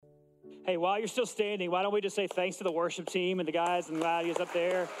Hey, while you're still standing, why don't we just say thanks to the worship team and the guys and ladies up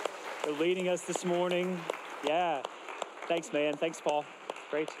there for leading us this morning. Yeah. Thanks, man. Thanks, Paul.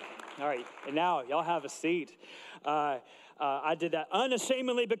 Great. All right. And now, y'all have a seat. I did that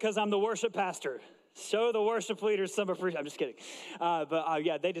unashamedly because I'm the worship pastor. Show the worship leaders some appreciation. I'm just kidding.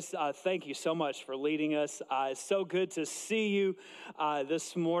 Yeah, they just thank you so much for leading us. It's so good to see you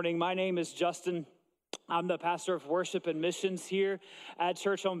this morning. My name is Justin. I'm the pastor of worship and missions here at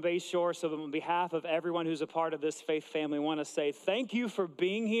Church on Bayshore. So on behalf of everyone who's a part of this faith family, I want to say thank you for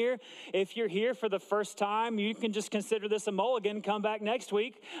being here. If you're here for the first time, you can just consider this a mulligan. Come back next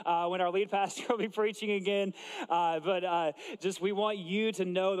week when our lead pastor will be preaching again. We want you to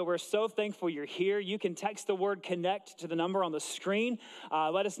know that we're so thankful you're here. You can text the word CONNECT to the number on the screen.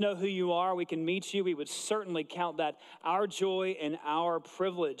 Let us know who you are. We can meet you. We would certainly count that our joy and our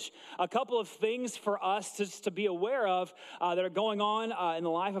privilege. A couple of things for us to be aware of that are going on in the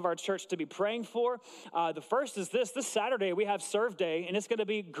life of our church to be praying for. The first is this Saturday we have Serve Day, and it's going to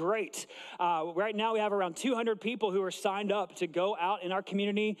be great. Right now we have around 200 people who are signed up to go out in our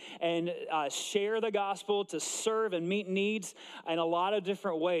community and share the gospel, to serve and meet needs in a lot of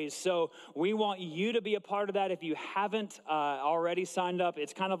different ways. So we want you to be a part of that. If you haven't already signed up,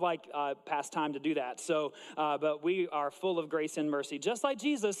 it's kind of like past time to do that. So, but we are full of grace and mercy, just like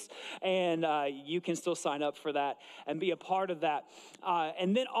Jesus, and you can still sign up for that and be a part of that.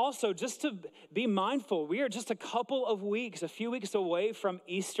 And then also just to be mindful, we are just a few weeks away from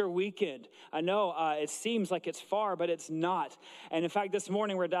Easter weekend. I know it seems like it's far, but it's not. And in fact, this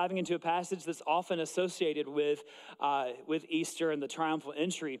morning we're diving into a passage that's often associated with Easter and the triumphal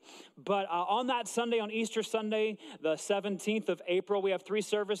entry. But on that Sunday, on Easter Sunday, the 17th of April, we have 3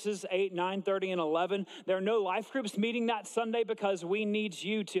 services, 8, 9:30, and 11. There are no life groups meeting that Sunday because we need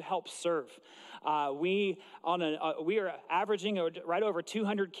you to help serve. We are averaging right over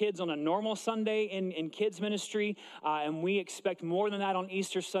 200 kids on a normal Sunday in kids ministry, and we expect more than that on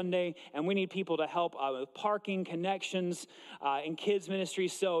Easter Sunday, and we need people to help with parking, connections, in kids ministry,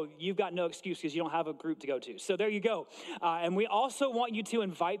 so you've got no excuse because you don't have a group to go to. So there you go. And we also want you to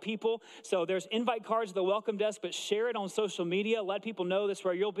invite people. So there's invite cards at the welcome desk, but share it on social media. Let people know this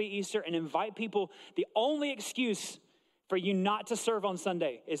where you'll be Easter, and invite people. The only excuse for you not to serve on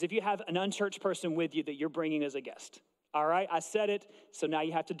Sunday is if you have an unchurched person with you that you're bringing as a guest. All right, I said it, so now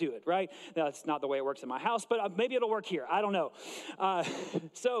you have to do it, right? Now, that's not the way it works in my house, but maybe it'll work here. I don't know.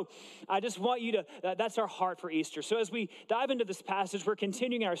 So I just want you to, that's our heart for Easter. So as we dive into this passage, we're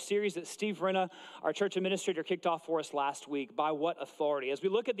continuing our series that Steve Renna, our church administrator, kicked off for us last week, By What Authority? As we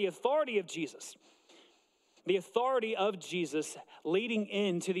look at the authority of Jesus leading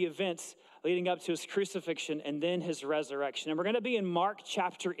into the events leading up to his crucifixion and then his resurrection. And we're going to be in Mark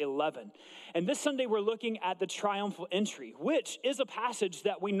chapter 11. And this Sunday, we're looking at the triumphal entry, which is a passage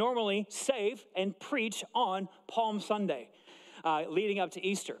that we normally save and preach on Palm Sunday, leading up to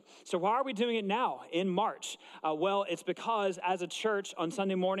Easter. So why are we doing it now in March? Well, it's because as a church on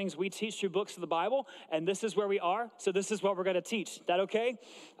Sunday mornings, we teach through books of the Bible, and this is where we are. So this is what we're going to teach. Is that okay?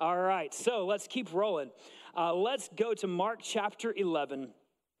 All right. So let's keep rolling. Let's go to Mark chapter 11.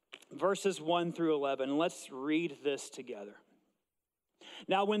 Verses 1 through 11. Let's read this together.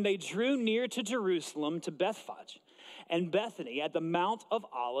 Now, when they drew near to Jerusalem, to Bethphage and Bethany at the Mount of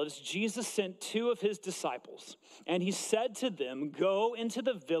Olives, Jesus sent 2 of his disciples, and he said to them, "Go into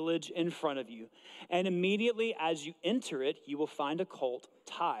the village in front of you, and immediately as you enter it, you will find a colt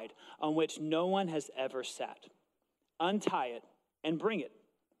tied on which no one has ever sat. Untie it and bring it.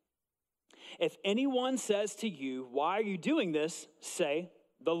 If anyone says to you, 'Why are you doing this?' say,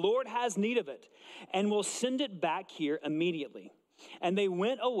 'The Lord has need of it, and will send it back here immediately.' And they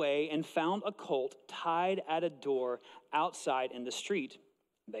went away and found a colt tied at a door outside in the street.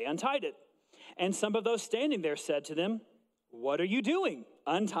 They untied it. And some of those standing there said to them, 'What are you doing,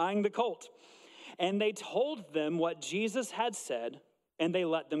 untying the colt?' And they told them what Jesus had said, and they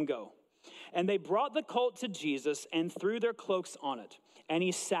let them go. And they brought the colt to Jesus and threw their cloaks on it, and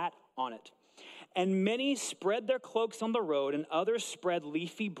he sat on it. And many spread their cloaks on the road, and others spread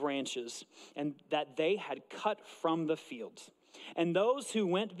leafy branches and that they had cut from the fields. And those who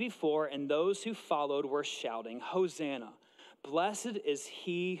went before and those who followed were shouting, 'Hosanna! Blessed is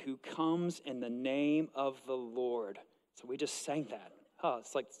he who comes in the name of the Lord.'" So we just sang that. Oh,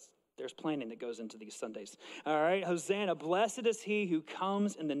 it's like there's planning that goes into these Sundays. All right, "Hosanna! Blessed is he who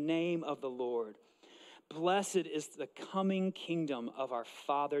comes in the name of the Lord. Blessed is the coming kingdom of our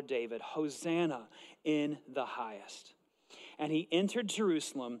father David. Hosanna in the highest." And he entered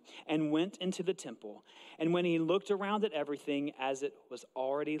Jerusalem and went into the temple. And when he looked around at everything, as it was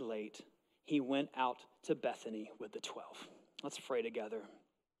already late, he went out to Bethany with the 12. Let's pray together.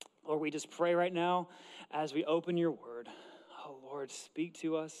 Lord, we just pray right now as we open your word. Oh, Lord, speak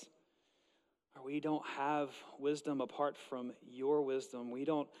to us. Or we don't have wisdom apart from your wisdom. We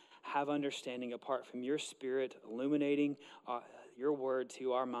don't have understanding apart from your Spirit illuminating your word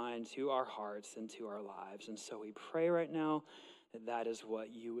to our minds, to our hearts, and to our lives. And so we pray right now that that is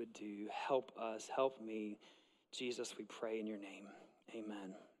what you would do. Help us, help me. Jesus, we pray in your name.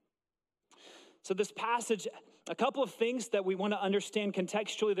 Amen. So this passage, a couple of things that we want to understand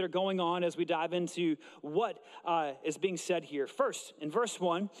contextually that are going on as we dive into what is being said here. First, in verse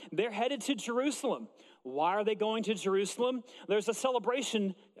 1, they're headed to Jerusalem. Why are they going to Jerusalem? There's a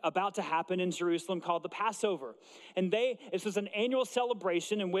celebration about to happen in Jerusalem called the Passover. And this was an annual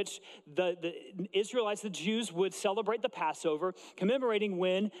celebration in which the Israelites, the Jews, would celebrate the Passover, commemorating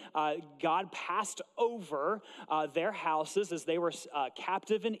when God passed over their houses as they were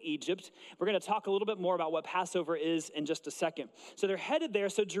captive in Egypt. We're going to talk a little bit more about what Passover is in just a second. So they're headed there.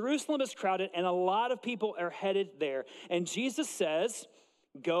 So Jerusalem is crowded, and a lot of people are headed there. And Jesus says,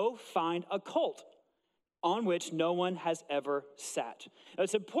 go find a colt on which no one has ever sat. Now,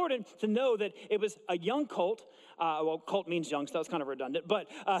 it's important to know that it was a young colt. Colt means young, so that was kind of redundant, but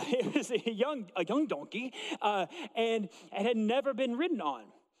it was a young donkey, and it had never been ridden on.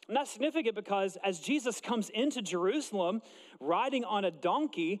 And that's significant because as Jesus comes into Jerusalem riding on a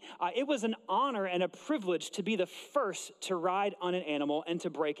donkey, it was an honor and a privilege to be the first to ride on an animal and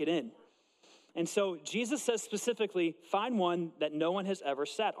to break it in. And so Jesus says specifically, find one that no one has ever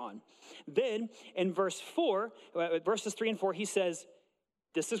sat on. Then in verses 3 and 4, he says,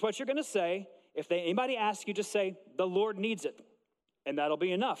 this is what you're going to say. If anybody asks you, just say, the Lord needs it. And that'll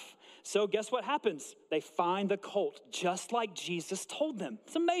be enough. So guess what happens? They find the colt, just like Jesus told them.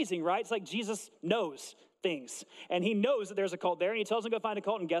 It's amazing, right? It's like Jesus knows things. And he knows that there's a colt there, and he tells them to go find a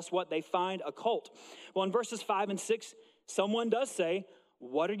colt, and guess what? They find a colt. Well, in verses 5 and 6, someone does say,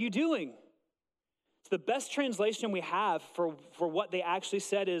 what are you doing? The best translation we have for what they actually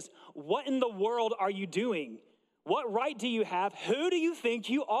said is, what in the world are you doing? What right do you have? Who do you think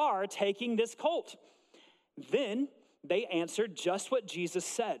you are taking this colt? Then they answered just what Jesus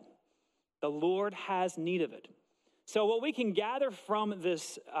said. The Lord has need of it. So what we can gather from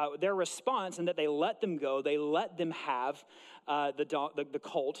this, their response, and that they let them go, they let them have the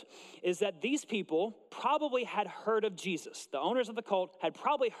colt, is that these people probably had heard of Jesus. The owners of the colt had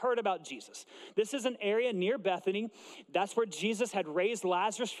probably heard about Jesus. This is an area near Bethany. That's where Jesus had raised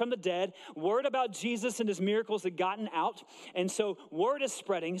Lazarus from the dead. Word about Jesus and his miracles had gotten out. And so word is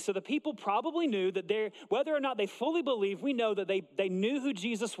spreading. So the people probably knew that whether or not they fully believe, we know that they knew who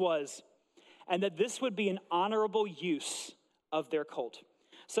Jesus was and that this would be an honorable use of their colt.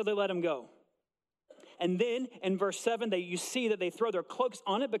 So they let him go. And then in verse 7, you see that they throw their cloaks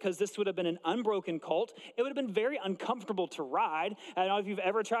on it because this would have been an unbroken colt. It would have been very uncomfortable to ride. I don't know if you've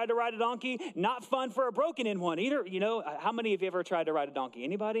ever tried to ride a donkey. Not fun for a broken in one either. You know, how many of you ever tried to ride a donkey?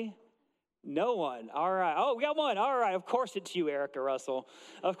 Anybody? No one. All right. Oh, we got one. All right. Of course it's you, Erica Russell.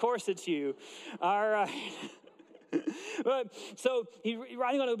 Of course it's you. All right. But so he's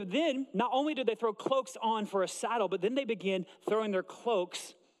riding on it. But then not only did they throw cloaks on for a saddle, but then they began throwing their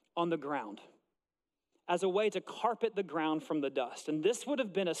cloaks on the ground as a way to carpet the ground from the dust. And this would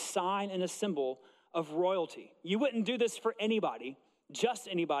have been a sign and a symbol of royalty. You wouldn't do this for anybody, just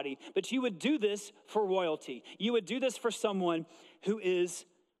anybody, but you would do this for royalty. You would do this for someone who is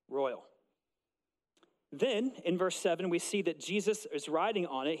royal. Then in verse 7, we see that Jesus is riding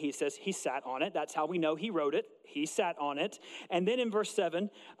on it. He says he sat on it. That's how we know he rode it. He sat on it. And then in verse 7,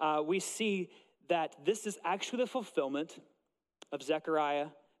 we see that this is actually the fulfillment of Zechariah,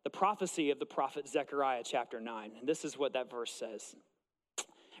 the prophecy of the prophet Zechariah chapter 9. And this is what that verse says.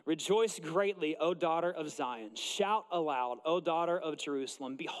 Rejoice greatly, O daughter of Zion. Shout aloud, O daughter of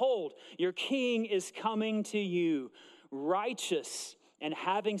Jerusalem. Behold, your king is coming to you, righteous and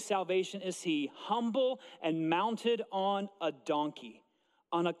having salvation is he, humble and mounted on a donkey,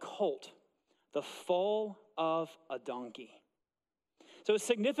 on a colt, the foal of a donkey. So it's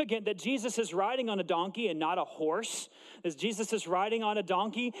significant that Jesus is riding on a donkey and not a horse. As Jesus is riding on a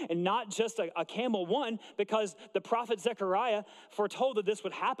donkey and not just a camel, one, because the prophet Zechariah foretold that this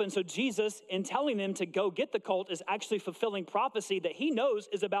would happen. So Jesus, in telling them to go get the colt, is actually fulfilling prophecy that he knows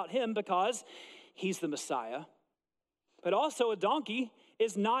is about him because he's the Messiah. But also a donkey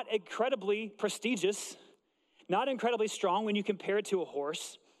is not incredibly prestigious, not incredibly strong when you compare it to a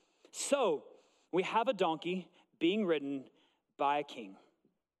horse. So we have a donkey being ridden by a king.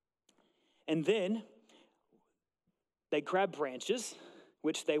 And then they grab branches,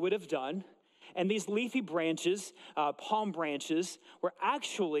 which they would have done. And these leafy branches, palm branches, were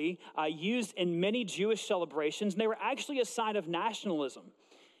actually used in many Jewish celebrations. And they were actually a sign of nationalism.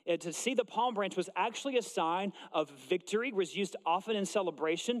 To see the palm branch was actually a sign of victory, was used often in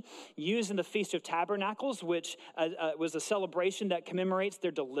celebration, used in the Feast of Tabernacles, which was a celebration that commemorates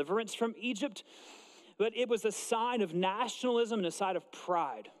their deliverance from Egypt. But it was a sign of nationalism and a sign of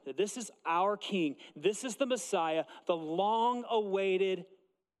pride, that this is our king, this is the Messiah, the long-awaited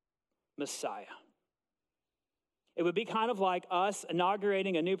Messiah. It would be kind of like us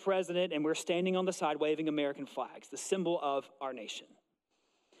inaugurating a new president and we're standing on the side waving American flags, the symbol of our nation.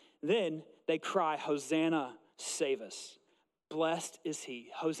 Then they cry, Hosanna, save us. Blessed is he.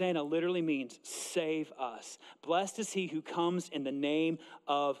 Hosanna literally means save us. Blessed is he who comes in the name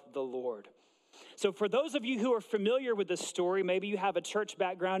of the Lord. So for those of you who are familiar with this story, maybe you have a church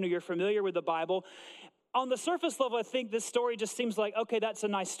background or you're familiar with the Bible, on the surface level, I think this story just seems like, okay, that's a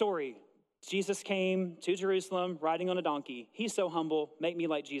nice story. Jesus came to Jerusalem riding on a donkey. He's so humble. Make me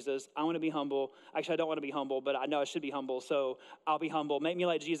like Jesus. I want to be humble. Actually, I don't want to be humble, but I know I should be humble, so I'll be humble. Make me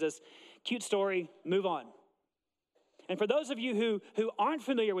like Jesus. Cute story. Move on. And for those of you who aren't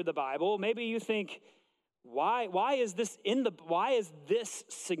familiar with the Bible, maybe you think, why is this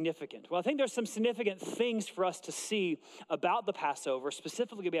significant? Well, I think there's some significant things for us to see about the Passover,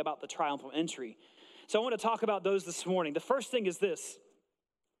 specifically about the triumphal entry. So I want to talk about those this morning. The first thing is this.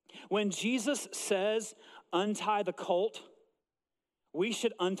 When Jesus says, untie the colt, we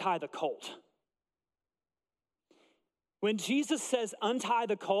should untie the colt. When Jesus says, untie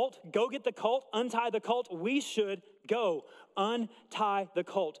the colt, go get the colt, untie the colt, we should go untie the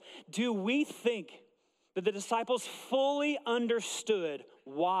colt. Do we think that the disciples fully understood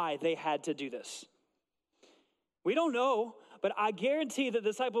why they had to do this? We don't know, but I guarantee that the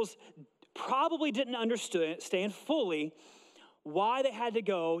disciples probably didn't understand fully why they had to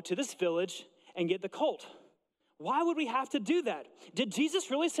go to this village and get the colt. Why would we have to do that? Did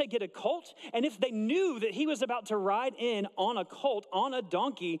Jesus really say get a colt? And if they knew that he was about to ride in on a colt, on a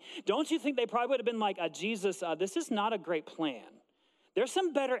donkey, don't you think they probably would have been like, Jesus, this is not a great plan. There's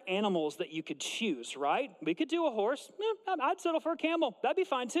some better animals that you could choose, right? We could do a horse. I'd settle for a camel. That'd be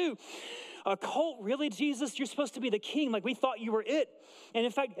fine too. A colt, really, Jesus? You're supposed to be the king. Like we thought you were it. And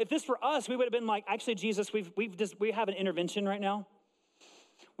in fact, if this were us, we would have been like, actually, Jesus, we have an intervention right now.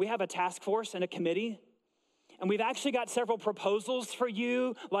 We have a task force and a committee. And we've actually got several proposals for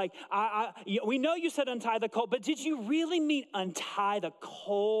you. Like, we know you said untie the colt, but did you really mean untie the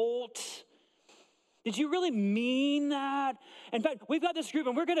colt? Did you really mean that? In fact, we've got this group,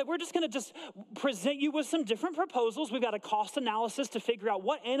 and we're just gonna present you with some different proposals. We've got a cost analysis to figure out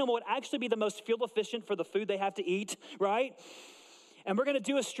what animal would actually be the most fuel efficient for the food they have to eat, right? And we're gonna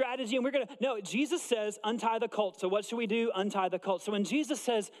do a strategy, and no, Jesus says, untie the colt. So what should we do? Untie the colt. So when Jesus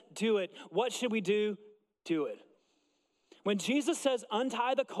says, do it, what should we do? Do it. When Jesus says,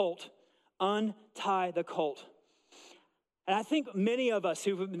 untie the colt, untie the colt. And I think many of us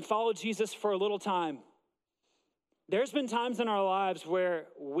who've been followed Jesus for a little time, there's been times in our lives where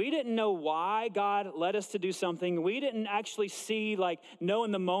we didn't know why God led us to do something. We didn't actually know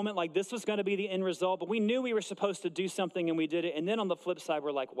in the moment, this was going to be the end result, but we knew we were supposed to do something and we did it. And then on the flip side,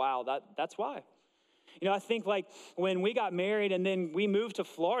 we're like, wow, that's why. I think when we got married and then we moved to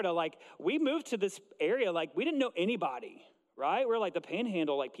Florida, we moved to this area, we didn't know anybody, right? We're the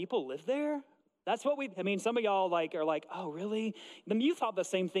Panhandle, people live there. That's what some of y'all are like, oh, really? You thought the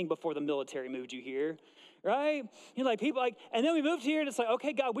same thing before the military moved you here, right? People and then we moved here and it's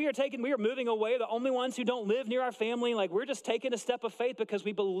okay, God, we are moving away. The only ones who don't live near our family, we're just taking a step of faith because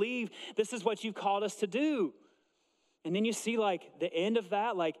we believe this is what you've called us to do. And then you see the end of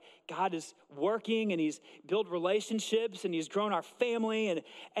that, God is working and he's built relationships and he's grown our family.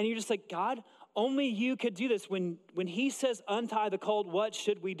 And you're just like, God, only you could do this. When he says untie the colt, what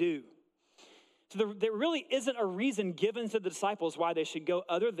should we do? So there really isn't a reason given to the disciples why they should go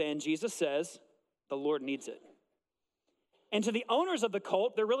other than Jesus says the Lord needs it. And to the owners of the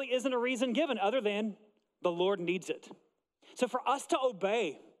colt, there really isn't a reason given other than the Lord needs it. So for us to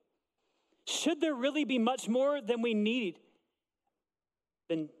obey, should there really be much more than we need?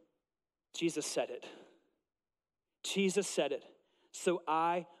 Then Jesus said it. Jesus said it. So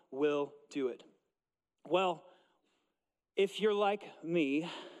I will do it. Well, if you're like me,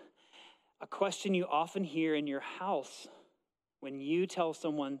 a question you often hear in your house when you tell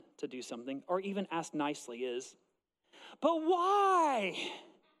someone to do something, or even ask nicely, is, but why?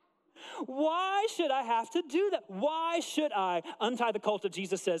 Why should I have to do that? Why should I untie the colt if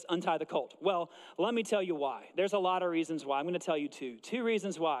Jesus says untie the colt? Well, let me tell you why. There's a lot of reasons why. I'm going to tell you two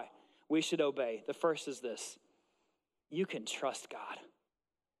reasons why we should obey. The first is this: you can trust God.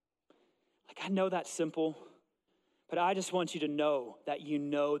 I know that's simple, but I just want you to know that you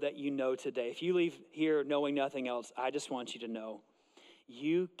know today. If you leave here knowing nothing else, I just want you to know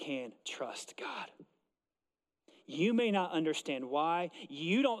you can trust God. You may not understand why.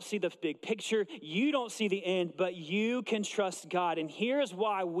 You don't see the big picture. You don't see the end, but you can trust God. And here's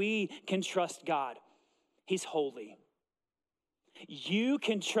why we can trust God. He's holy. You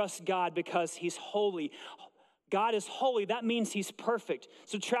can trust God because he's holy. God is holy. That means he's perfect.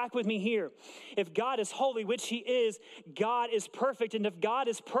 So track with me here. If God is holy, which he is, God is perfect. And if God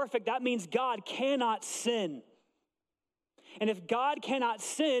is perfect, that means God cannot sin. And if God cannot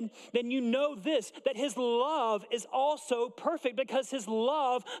sin, then you know this, that his love is also perfect because his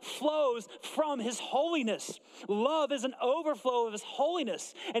love flows from his holiness. Love is an overflow of his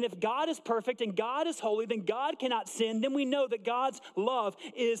holiness. And if God is perfect and God is holy, then God cannot sin. Then we know that God's love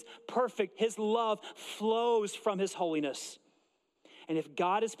is perfect. His love flows from his holiness. And if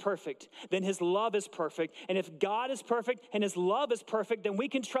God is perfect, then his love is perfect. And if God is perfect and his love is perfect, then we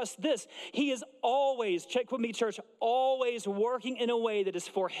can trust this. He is always, check with me, church, always working in a way that is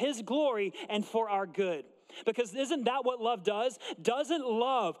for his glory and for our good. Because isn't that what love does? Doesn't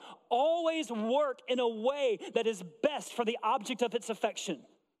love always work in a way that is best for the object of its affection?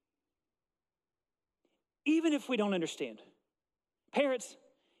 Even if we don't understand. Parents,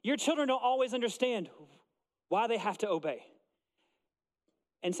 your children don't always understand why they have to obey.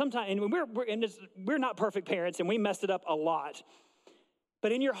 And sometimes, and we're not perfect parents, and we messed it up a lot.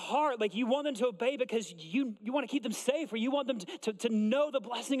 But in your heart, like you want them to obey because you want to keep them safe, or you want them to know the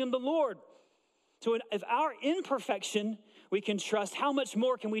blessing of the Lord. So if our imperfection we can trust, how much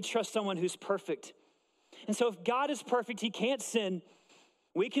more can we trust someone who's perfect? And so if God is perfect, he can't sin,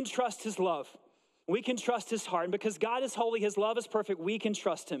 we can trust his love. We can trust his heart. And because God is holy, his love is perfect, we can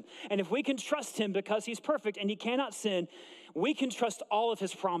trust him. And if we can trust him because he's perfect and he cannot sin, we can trust all of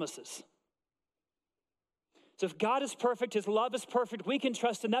his promises. So if God is perfect, his love is perfect, we can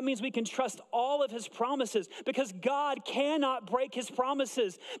trust him. That means we can trust all of his promises because God cannot break his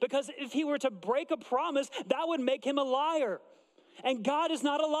promises. Because if he were to break a promise, that would make him a liar. And God is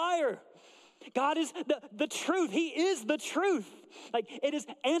not a liar. God is the truth. He is the truth. Like it is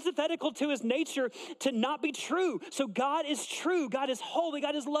antithetical to his nature to not be true. So God is true. God is holy.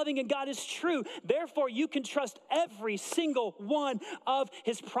 God is loving, and God is true. Therefore, you can trust every single one of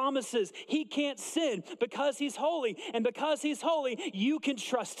his promises. He can't sin because he's holy. And because he's holy, you can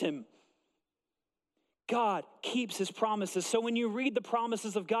trust him. God keeps his promises. So when you read the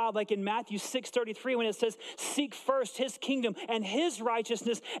promises of God, like in Matthew 6:33, when it says, seek first his kingdom and his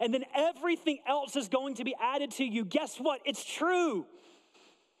righteousness, and then everything else is going to be added to you. Guess what? It's true.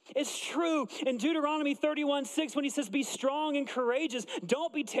 It's true. In Deuteronomy 31:6, when he says, be strong and courageous,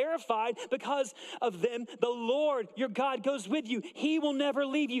 don't be terrified because of them. The Lord, your God, goes with you. He will never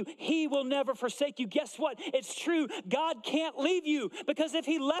leave you. He will never forsake you. Guess what? It's true. God can't leave you because if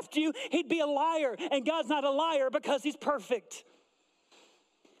he left you, he'd be a liar. And God's not a liar because he's perfect.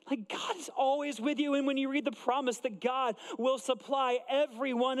 Like God is always with you. And when you read the promise that God will supply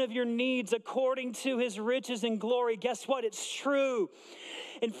every one of your needs according to his riches and glory, guess what? It's true.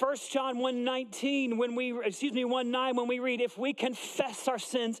 In 1 John 1:9, when we read, if we confess our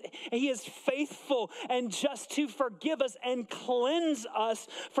sins, he is faithful and just to forgive us and cleanse us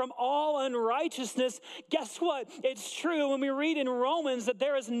from all unrighteousness. Guess what? It's true when we read in Romans that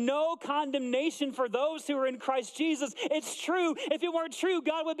there is no condemnation for those who are in Christ Jesus. It's true. If it weren't true,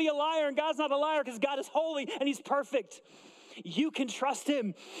 God would be a liar, and God's not a liar because God is holy and he's perfect. You can trust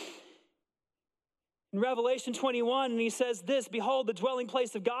him. In Revelation 21, and he says this, behold, the dwelling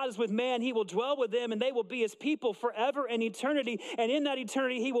place of God is with man. He will dwell with them, and they will be his people forever and eternity. And in that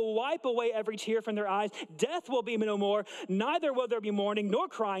eternity, he will wipe away every tear from their eyes. Death will be no more. Neither will there be mourning, nor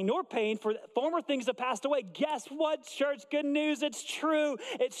crying, nor pain, for former things have passed away. Guess what, church? Good news. It's true.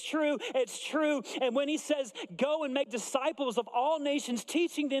 It's true. It's true. And when he says, go and make disciples of all nations,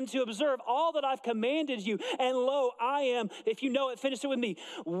 teaching them to observe all that I've commanded you. And lo, I am, if you know it, finish it with me,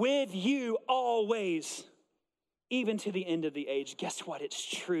 with you always, even to the end of the age. Guess what? It's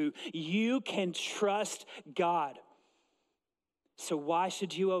true. You can trust God. So why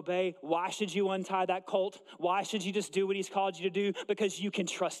should you obey? Why should you untie that colt? Why should you just do what he's called you to do? Because you can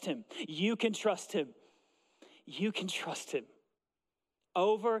trust him. You can trust him. You can trust him.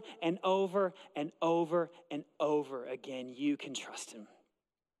 Over and over and over and over again, you can trust him.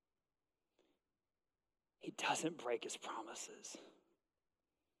 He doesn't break his promises.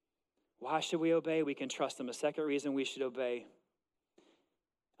 Why should we obey? We can trust him. A second reason we should obey,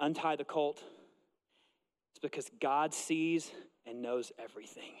 untie the colt, is because God sees and knows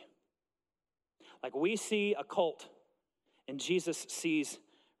everything. Like we see a colt and Jesus sees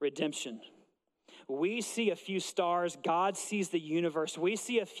redemption. We see a few stars, God sees the universe. We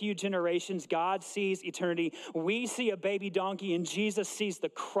see a few generations, God sees eternity. We see a baby donkey, and Jesus sees the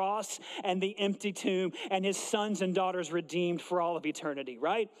cross and the empty tomb and his sons and daughters redeemed for all of eternity,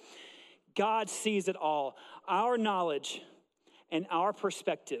 right? God sees it all. Our knowledge and our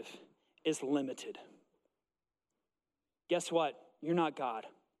perspective is limited. Guess what? You're not God.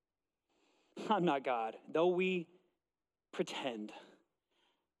 I'm not God, though we pretend.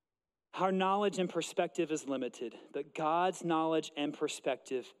 Our knowledge and perspective is limited, but God's knowledge and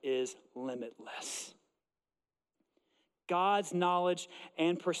perspective is limitless. God's knowledge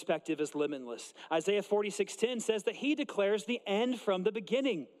and perspective is limitless. Isaiah 46:10 says that he declares the end from the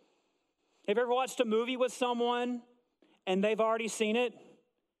beginning. Have you ever watched a movie with someone and they've already seen it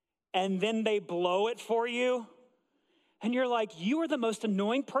and then they blow it for you? And you're like, you are the most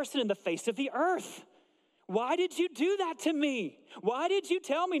annoying person in the face of the earth. Why did you do that to me? Why did you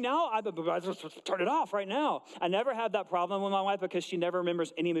tell me? Now, I just turn it off right now. I never have that problem with my wife because she never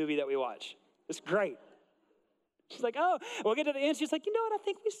remembers any movie that we watch. It's great. She's like, oh, we'll get to the end. She's like, you know what? I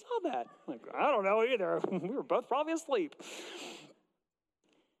think we saw that. I'm like, I don't know either. We were both probably asleep.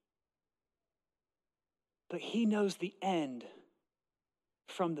 But he knows the end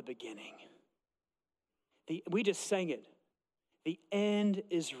from the beginning. We just sang it. The end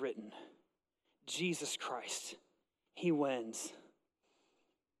is written. Jesus Christ, he wins.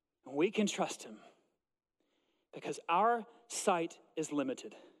 And we can trust him because our sight is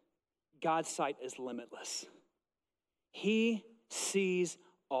limited. God's sight is limitless. He sees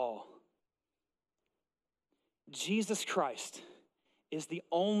all. Jesus Christ is the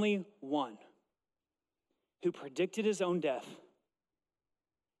only one who predicted his own death,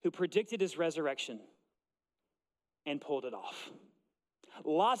 who predicted his resurrection, and pulled it off.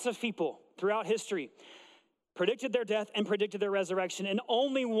 Lots of people throughout history predicted their death and predicted their resurrection, and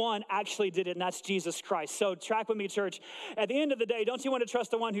only one actually did it, and that's Jesus Christ. So track with me, church. At the end of the day, don't you want to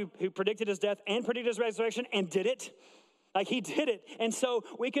trust the one who predicted his death and predicted his resurrection and did it? Like he did it. And so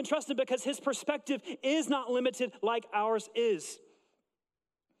we can trust him because his perspective is not limited like ours is.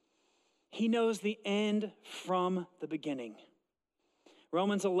 He knows the end from the beginning.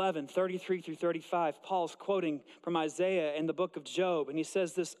 Romans 11, 33 through 35, Paul's quoting from Isaiah in the book of Job, and he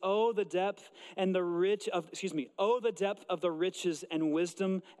says this, oh, the depth of the riches and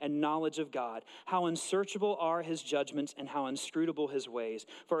wisdom and knowledge of God. How unsearchable are his judgments and how inscrutable his ways.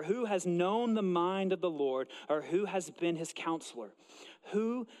 For who has known the mind of the Lord, or who has been his counselor?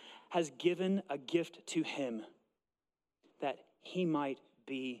 Who has given a gift to him that he might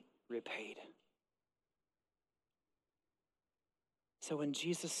be repaid? So when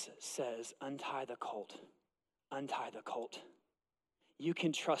Jesus says, untie the colt, you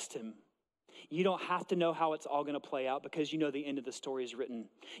can trust him. You don't have to know how it's all going to play out because you know the end of the story is written.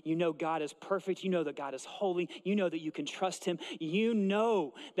 You know God is perfect. You know that God is holy. You know that you can trust him. You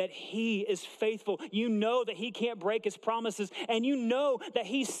know that he is faithful. You know that he can't break his promises. And you know that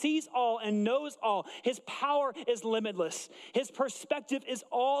he sees all and knows all. His power is limitless. His perspective is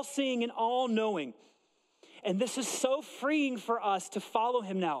all-seeing and all-knowing. And this is so freeing for us to follow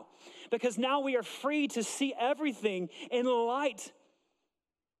him now, because now we are free to see everything in light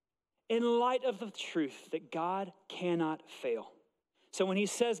of the truth that God cannot fail. So when he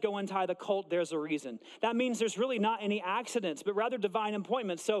says go untie the colt, there's a reason. That means there's really not any accidents, but rather divine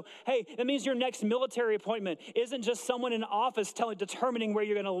appointments. So, hey, that means your next military appointment isn't just someone in an office determining where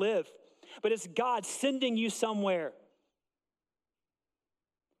you're going to live, but it's God sending you somewhere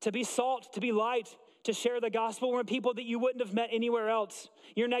to be salt, to be light, to share the gospel with people that you wouldn't have met anywhere else.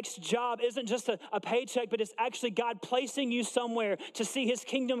 Your next job isn't just a paycheck, but it's actually God placing you somewhere to see his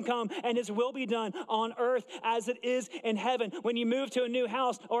kingdom come and his will be done on earth as it is in heaven. When you move to a new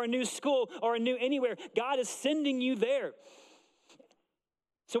house or a new school or a new anywhere, God is sending you there.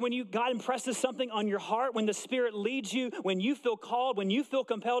 So when God impresses something on your heart, when the Spirit leads you, when you feel called, when you feel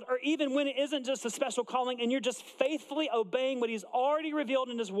compelled, or even when it isn't just a special calling and you're just faithfully obeying what he's already revealed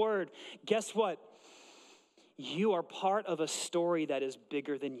in his word, guess what? You are part of a story that is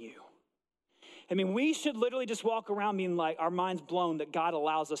bigger than you. I mean, we should literally just walk around being like, our minds blown that God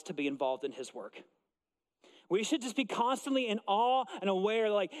allows us to be involved in his work. We should just be constantly in awe and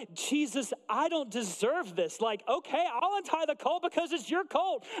aware, like, Jesus, I don't deserve this. Like, okay, I'll untie the colt because it's your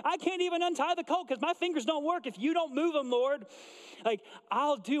colt. I can't even untie the colt because my fingers don't work if you don't move them, Lord. Like,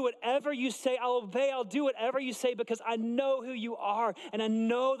 I'll do whatever you say. I'll obey. I'll do whatever you say because I know who you are and I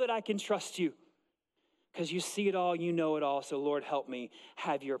know that I can trust you. Because you see it all, you know it all. So Lord, help me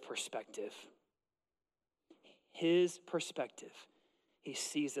have your perspective. His perspective. He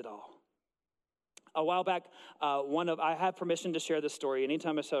sees it all. A while back, I have permission to share this story.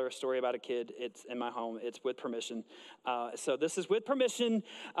 Anytime I share a story about a kid, it's in my home. It's with permission. So this is with permission.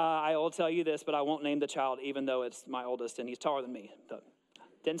 I will tell you this, but I won't name the child, even though it's my oldest and he's taller than me. So,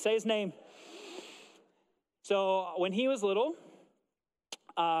 didn't say his name. So when he was little,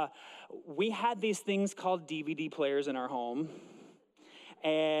 we had these things called DVD players in our home,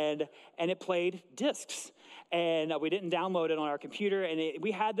 and it played discs. And we didn't download it on our computer, and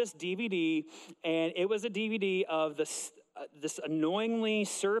we had this DVD, and it was a DVD of this annoyingly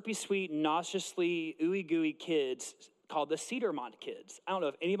syrupy sweet, nauseously ooey gooey kids called the Cedarmont Kids. I don't know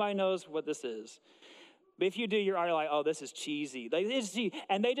if anybody knows what this is. But if you do, you're already like, oh, this is cheesy.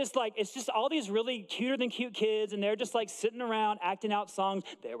 And they just like, it's just all these really cuter than cute kids, and they're just like sitting around acting out songs.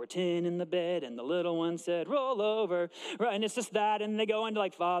 There were 10 in the bed, and the little one said, roll over. And it's just that, and they go into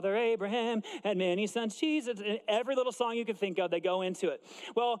like, Father Abraham had many sons, Jesus. And every little song you can think of, they go into it.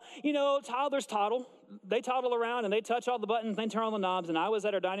 Well, you know, toddlers toddle. They toddle around, and they touch all the buttons, they turn on the knobs, and I was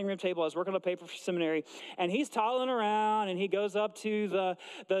at our dining room table. I was working on a paper for seminary, and he's toddling around, and he goes up to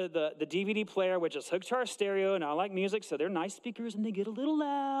the DVD player, which is hooked to our stereo, and I like music, so they're nice speakers, and they get a little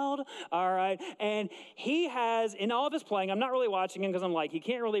loud, all right? And he has, in all of his playing, I'm not really watching him because I'm like, he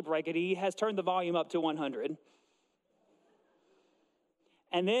can't really break it. He has turned the volume up to 100.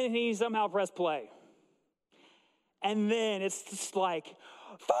 And then he somehow pressed play. And then it's just like,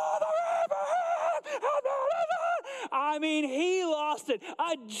 Father Abraham! I mean, he lost it.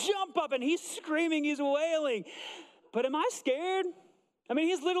 I jump up and he's screaming, he's wailing. But am I scared? I mean,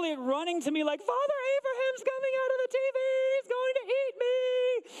 he's literally running to me like, Father Abraham's coming out of the TV. He's going to eat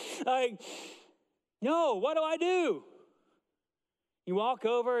me. Like, no, what do? You walk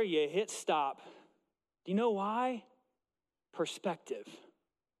over, you hit stop. Do you know why? Perspective.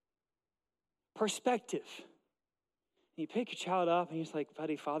 You pick your child up and he's like,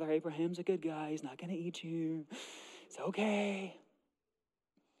 buddy, Father Abraham's a good guy. He's not going to eat you. It's okay.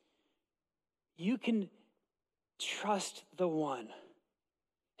 You can trust the one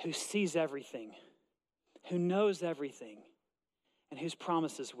who sees everything, who knows everything, and whose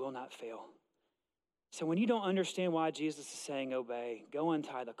promises will not fail. So when you don't understand why Jesus is saying obey, go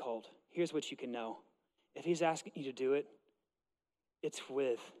untie the colt. Here's what you can know. If he's asking you to do it, it's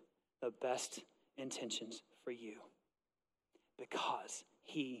with the best intentions for you. Because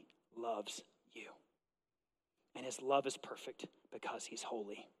he loves you. And his love is perfect because he's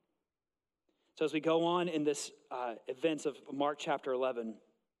holy. So as we go on in this events of Mark chapter 11,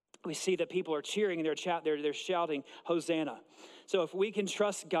 we see that people are cheering and they're shouting, Hosanna. So if we can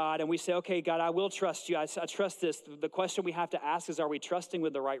trust God and we say, okay, God, I will trust you. I trust this. The question we have to ask is, are we trusting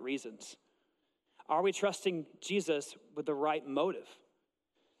with the right reasons? Are we trusting Jesus with the right motive?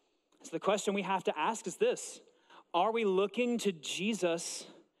 So the question we have to ask is this. Are we looking to Jesus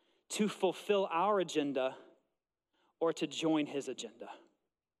to fulfill our agenda or to join his agenda?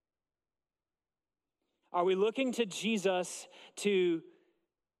 Are we looking to Jesus to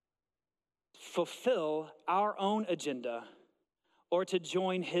fulfill our own agenda or to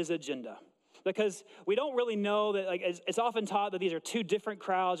join his agenda? Because we don't really know that, like, it's often taught that these are two different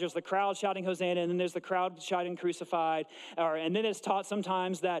crowds. There's the crowd shouting Hosanna, and then there's the crowd shouting crucified. And then it's taught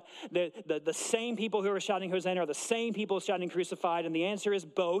sometimes that the same people who are shouting Hosanna are the same people shouting crucified, and the answer is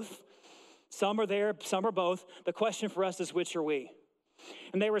both. Some are there, some are both. The question for us is, which are we?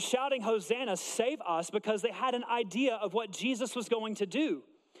 And they were shouting Hosanna, save us, because they had an idea of what Jesus was going to do.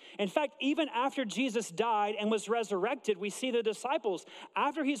 In fact, even after Jesus died and was resurrected, we see the disciples,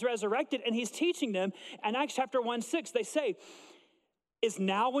 after he's resurrected and he's teaching them, in Acts chapter 1:6, they say, is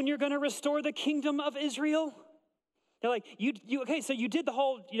now when you're going to restore the kingdom of Israel? They're like, okay, so you did the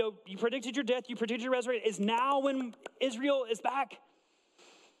whole, you predicted your death, you predicted your resurrection. Is now when Israel is back?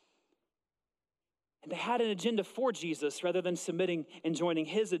 And they had an agenda for Jesus rather than submitting and joining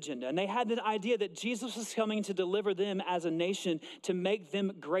his agenda. And they had the idea that Jesus was coming to deliver them as a nation to make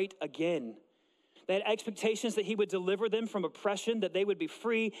them great again. They had expectations that he would deliver them from oppression, that they would be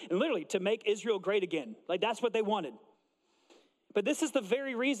free, and literally to make Israel great again. Like, that's what they wanted. But this is the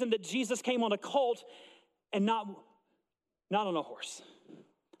very reason that Jesus came on a colt and not on a horse.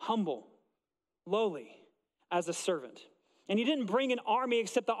 Humble, lowly, as a servant. And he didn't bring an army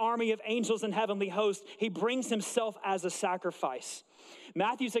except the army of angels and heavenly hosts. He brings himself as a sacrifice.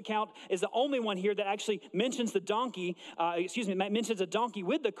 Matthew's account is the only one here that actually mentions mentions a donkey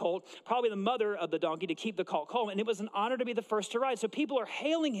with the colt, probably the mother of the donkey, to keep the colt calm. And it was an honor to be the first to ride. So people are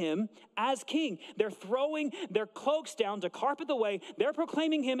hailing him as king. They're throwing their cloaks down to carpet the way. They're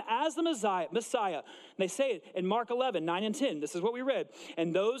proclaiming him as the Messiah. They say it in Mark 11, 9 and 10. This is what we read.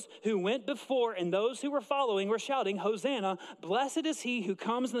 And those who went before and those who were following were shouting, Hosanna, blessed is he who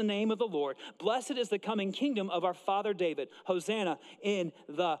comes in the name of the Lord. Blessed is the coming kingdom of our father David. Hosanna in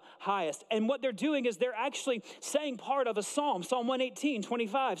the highest. And what they're doing is they're actually saying part of a psalm. Psalm 118,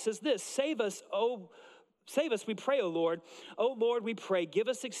 25 says this, Save us, we pray, O Lord. O Lord, we pray, give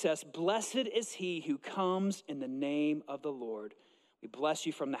us success. Blessed is he who comes in the name of the Lord. We bless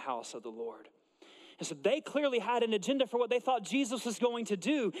you from the house of the Lord. And so they clearly had an agenda for what they thought Jesus was going to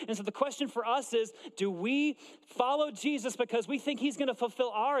do. And so the question for us is, do we follow Jesus because we think he's going to fulfill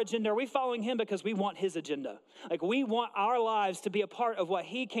our agenda? Or are we following him because we want his agenda? Like we want our lives to be a part of what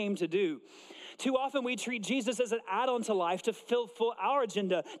he came to do. Too often we treat Jesus as an add-on to life to fulfill our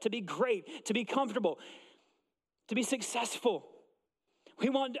agenda, to be great, to be comfortable, to be successful. We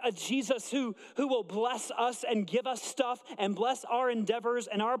want a Jesus who will bless us and give us stuff and bless our endeavors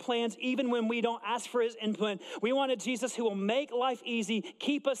and our plans even when we don't ask for his input. We want a Jesus who will make life easy,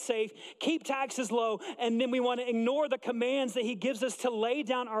 keep us safe, keep taxes low, and then we want to ignore the commands that he gives us to lay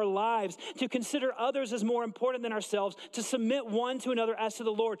down our lives, to consider others as more important than ourselves, to submit one to another as to the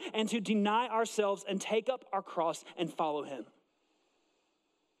Lord, and to deny ourselves and take up our cross and follow him.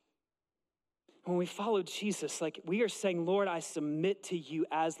 When we follow Jesus, like we are saying, Lord, I submit to you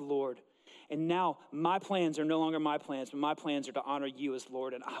as Lord. And now my plans are no longer my plans, but my plans are to honor you as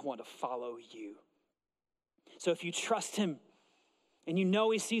Lord, and I want to follow you. So if you trust him, and you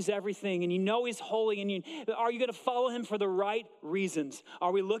know he sees everything, and you know he's holy, and are you going to follow him for the right reasons?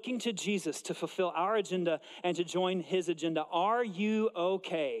 Are we looking to Jesus to fulfill our agenda and to join his agenda? Are you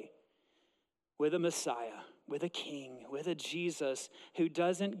okay with a Messiah, with a king, with a Jesus who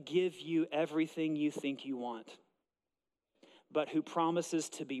doesn't give you everything you think you want, but who promises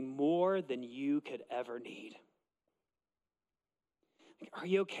to be more than you could ever need? Are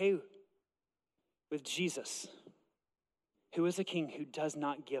you okay with Jesus, who is a king who does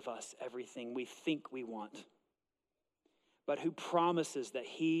not give us everything we think we want, but who promises that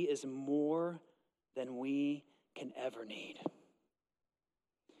he is more than we can ever need?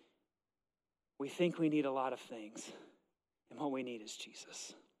 We think we need a lot of things, and what we need is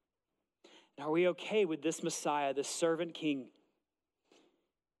Jesus. And are we okay with this Messiah, this servant king,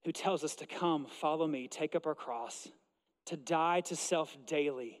 who tells us to come, follow me, take up our cross, to die to self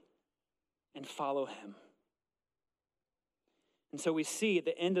daily, and follow him? And so we see at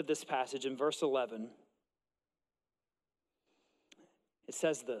the end of this passage in verse 11, it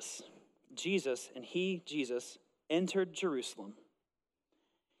says this, Jesus, entered Jerusalem.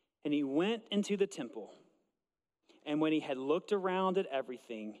 And he went into the temple, and when he had looked around at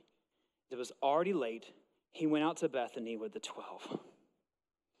everything, it was already late, he went out to Bethany with the 12.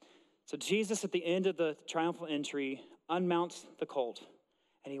 So Jesus, at the end of the triumphal entry, unmounts the colt,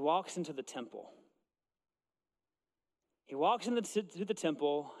 and he walks into the temple. He walks into the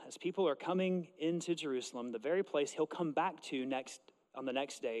temple as people are coming into Jerusalem, the very place he'll come back to on the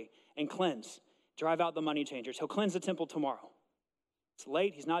next day and cleanse, drive out the money changers. He'll cleanse the temple tomorrow. It's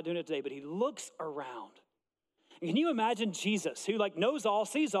late, he's not doing it today, but he looks around. And can you imagine Jesus, who knows all,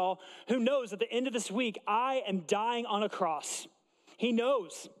 sees all, who knows at the end of this week, I am dying on a cross. He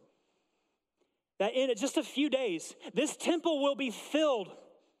knows that in just a few days, this temple will be filled.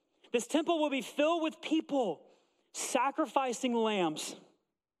 This temple will be filled with people sacrificing lambs.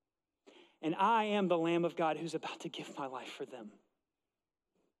 And I am the Lamb of God who's about to give my life for them.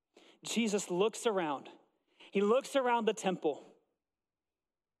 Jesus looks around. He looks around the temple.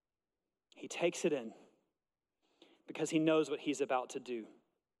 He takes it in because he knows what he's about to do.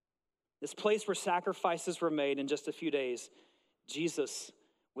 This place where sacrifices were made in just a few days, Jesus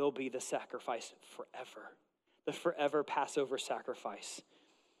will be the sacrifice forever, the forever Passover sacrifice.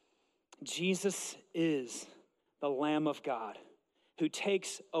 Jesus is the Lamb of God who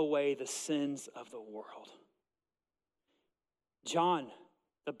takes away the sins of the world. John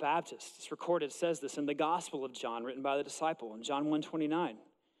the Baptist, it's recorded, says this in the Gospel of John, written by the disciple in John 1:29.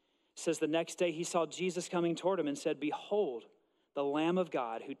 Says the next day he saw Jesus coming toward him and said, behold, the Lamb of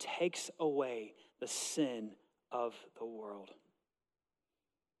God who takes away the sin of the world.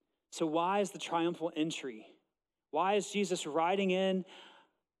 So why is the triumphal entry? Why is Jesus riding in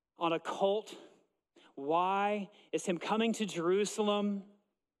on a colt? Why is him coming to Jerusalem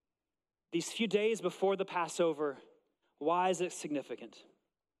these few days before the Passover? Why is it significant?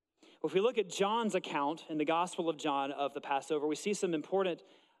 If we look at John's account in the Gospel of John of the Passover, we see some important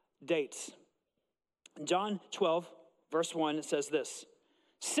dates. In John 12, verse 1, it says this: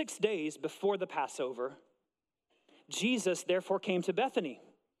 6 days before the Passover, Jesus therefore came to Bethany,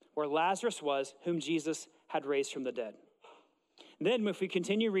 where Lazarus was, whom Jesus had raised from the dead. Then if we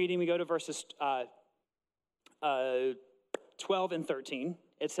continue reading, we go to verses 12 and 13.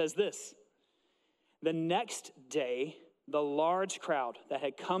 It says this: the next day, the large crowd that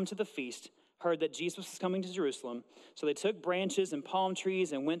had come to the feast heard that Jesus was coming to Jerusalem. So they took branches and palm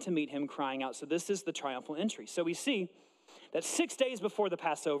trees and went to meet him, crying out. So this is the triumphal entry. So we see that 6 days before the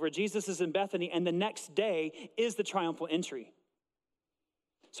Passover, Jesus is in Bethany, and the next day is the triumphal entry.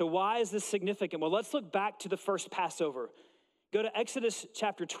 So why is this significant? Well, let's look back to the first Passover. Go to Exodus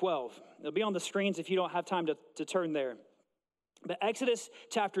chapter 12. It'll be on the screens if you don't have time to turn there. But Exodus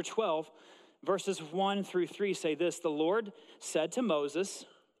chapter 12, verses 1 through 3 say this: the Lord said to Moses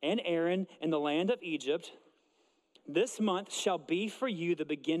and Aaron in the land of Egypt, this month shall be for you the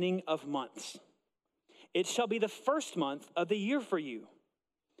beginning of months. It shall be the first month of the year for you.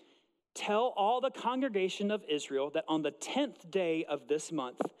 Tell all the congregation of Israel that on the 10th day of this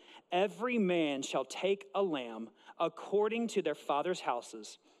month, every man shall take a lamb according to their father's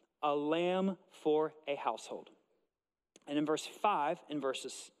houses, a lamb for a household. And in verses 5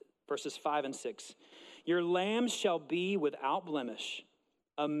 and 6, your lamb shall be without blemish,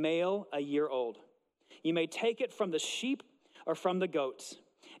 a male a year old. You may take it from the sheep or from the goats,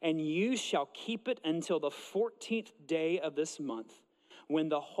 and you shall keep it until the 14th day of this month, when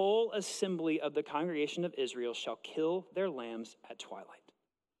the whole assembly of the congregation of Israel shall kill their lambs at twilight.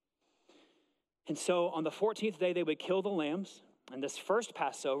 And so on the 14th day, they would kill the lambs. And this first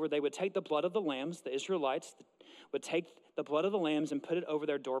Passover, they would take the blood of the lambs. The Israelites would take the blood of the lambs and put it over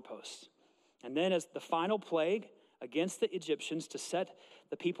their doorposts. And then as the final plague against the Egyptians to set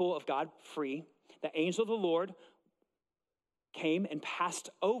the people of God free, the angel of the Lord came and passed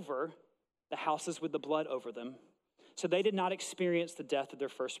over the houses with the blood over them. So they did not experience the death of their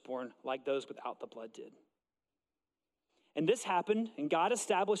firstborn like those without the blood did. And this happened, and God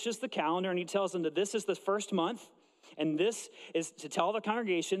establishes the calendar, and he tells them that this is the first month, and this is to tell the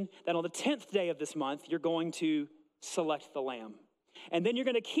congregation that on the 10th day of this month, you're going to select the lamb. And then you're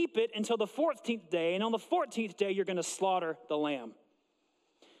going to keep it until the 14th day, and on the 14th day, you're going to slaughter the lamb.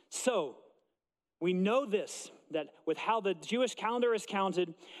 So we know this, that with how the Jewish calendar is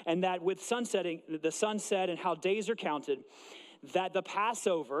counted, and that with sunsetting, the sunset and how days are counted, that the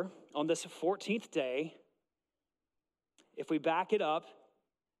Passover on this 14th day, if we back it up,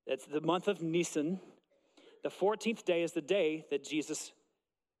 it's the month of Nisan. The 14th day is the day that Jesus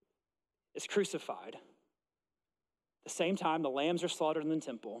is crucified. At the same time, the lambs are slaughtered in the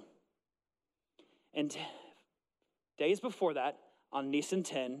temple. And days before that, on Nisan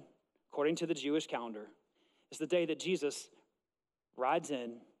 10, according to the Jewish calendar, is the day that Jesus rides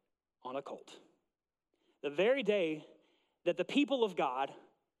in on a colt. The very day that the people of God,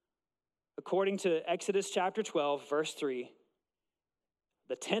 according to Exodus chapter 12, verse 3,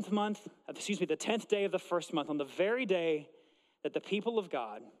 the 10th day of the first month, on the very day that the people of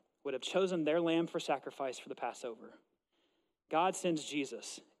God would have chosen their lamb for sacrifice for the Passover, God sends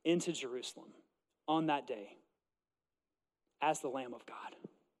Jesus into Jerusalem on that day as the Lamb of God.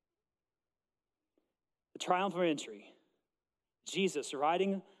 The triumphal entry, Jesus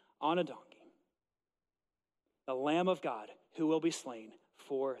riding on a donkey, the Lamb of God who will be slain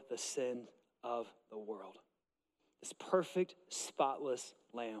for the sin of the world. This perfect, spotless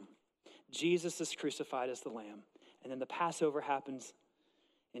lamb. Jesus is crucified as the lamb. And then the Passover happens,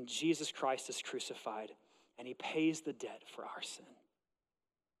 and Jesus Christ is crucified, and he pays the debt for our sin.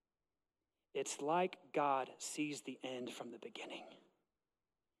 It's like God sees the end from the beginning.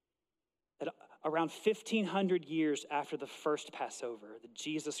 That around 1,500 years after the first Passover, that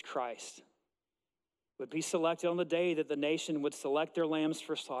Jesus Christ would be selected on the day that the nation would select their lambs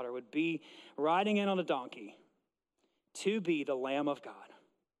for slaughter, would be riding in on a donkey to be the Lamb of God,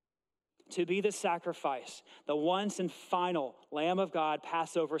 to be the sacrifice, the once and final Lamb of God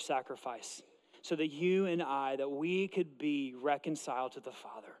Passover sacrifice, so that you and I, that we could be reconciled to the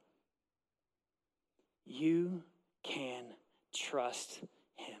Father. You can trust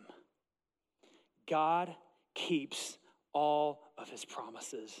him. God keeps all of his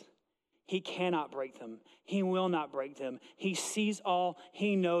promises. He cannot break them. He will not break them. He sees all.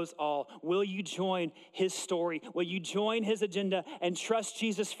 He knows all. Will you join his story? Will you join his agenda and trust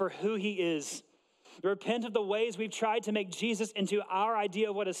Jesus for who he is? Repent of the ways we've tried to make Jesus into our idea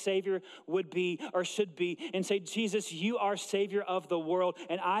of what a Savior would be or should be, and say, Jesus, you are Savior of the world,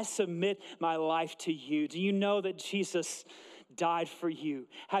 and I submit my life to you. Do you know that Jesus died for you?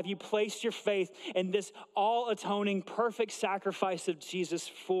 Have you placed your faith in this all-atoning, perfect sacrifice of Jesus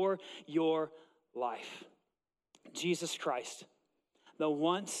for your life? Jesus Christ, the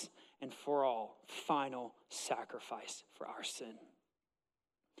once and for all final sacrifice for our sin.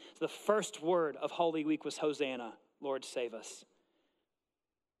 So the first word of Holy Week was Hosanna, Lord, save us.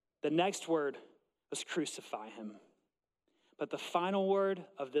 The next word was crucify him. But the final word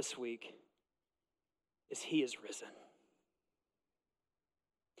of this week is he is risen.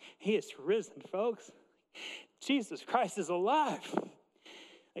 He is risen, folks. Jesus Christ is alive.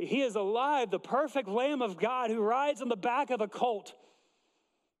 He is alive, the perfect Lamb of God who rides on the back of a colt,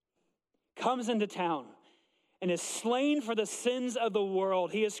 comes into town and is slain for the sins of the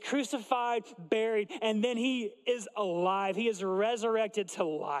world. He is crucified, buried, and then he is alive. He is resurrected to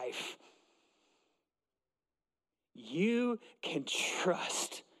life. You can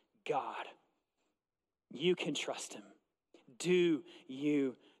trust God. You can trust him. Do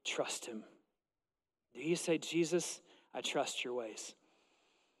you trust him? Do you say, Jesus, I trust your ways?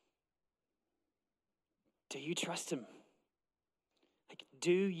 Do you trust him? Like,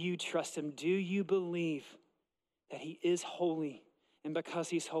 do you trust him? Do you believe that he is holy, and because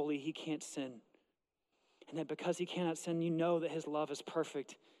he's holy, he can't sin? And that because he cannot sin, you know that his love is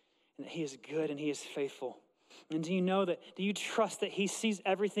perfect, and that he is good and he is faithful. And do you trust that he sees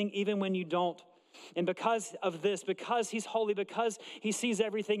everything even when you don't? And because of this, because he's holy, because he sees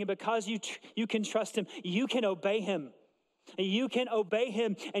everything, and because you can trust him, you can obey him. You can obey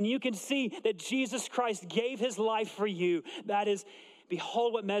him, and you can see that Jesus Christ gave his life for you. That is,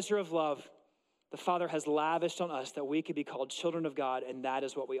 behold what measure of love the Father has lavished on us that we could be called children of God, and that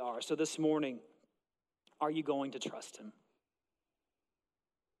is what we are. So this morning, are you going to trust him?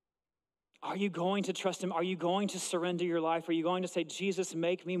 Are you going to trust him? Are you going to surrender your life? Are you going to say, Jesus,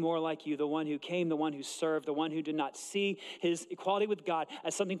 make me more like you, the one who came, the one who served, the one who did not see his equality with God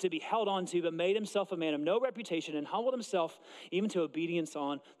as something to be held on to, but made himself a man of no reputation and humbled himself even to obedience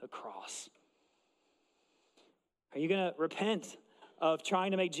on the cross? Are you going to repent of trying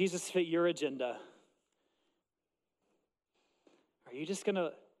to make Jesus fit your agenda? Are you just going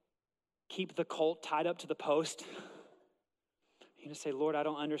to keep the colt tied up to the post? You're going to say, Lord, I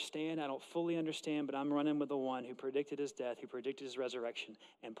don't understand. I don't fully understand, but I'm running with the one who predicted his death, who predicted his resurrection,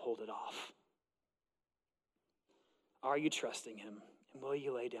 and pulled it off. Are you trusting him? And will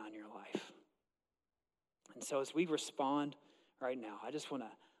you lay down your life? And so as we respond right now, I just want to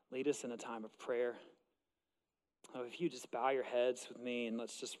lead us in a time of prayer. If you just bow your heads with me and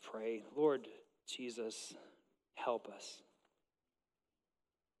let's just pray. Lord Jesus, help us.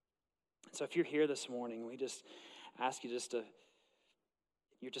 So if you're here this morning, we just ask you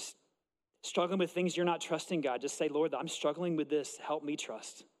you're just struggling with things you're not trusting God. Just say, Lord, I'm struggling with this. Help me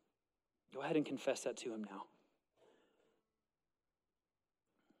trust. Go ahead and confess that to him now.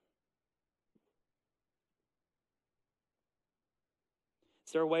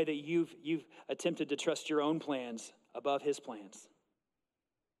 Is there a way that you've attempted to trust your own plans above his plans?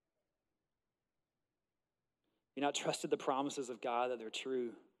 You're not trusted the promises of God that they're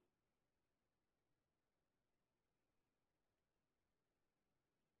true.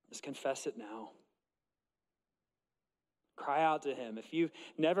 Just confess it now. Cry out to him. If you've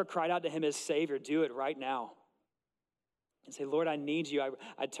never cried out to him as Savior, do it right now. And say, Lord, I need you.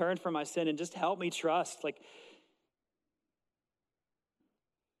 I turn from my sin and just help me trust.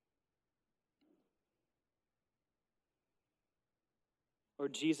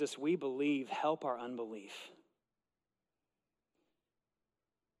 Lord Jesus, we believe. Help our unbelief.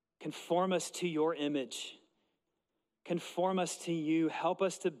 Conform us to your image. Conform us to you. Help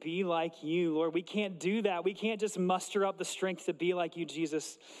us to be like you, Lord. We can't do that. We can't just muster up the strength to be like you,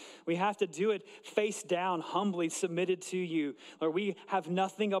 Jesus. We have to do it face down, humbly submitted to you. Lord, we have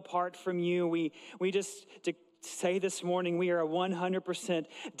nothing apart from you. We just to say this morning, we are 100%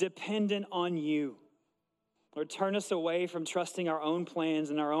 dependent on you. Lord, turn us away from trusting our own plans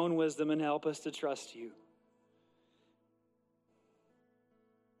and our own wisdom and help us to trust you.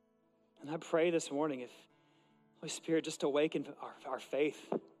 And I pray this morning, if Holy Spirit, just awaken our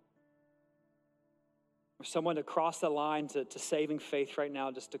faith. For someone to cross the line to saving faith right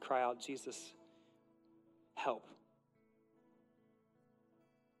now, just to cry out, Jesus, help.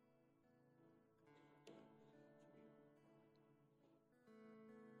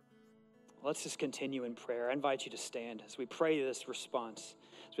 Let's just continue in prayer. I invite you to stand as we pray this response.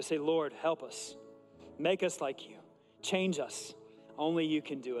 As we say, Lord, help us. Make us like you. Change us. Only you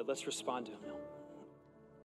can do it. Let's respond to him now.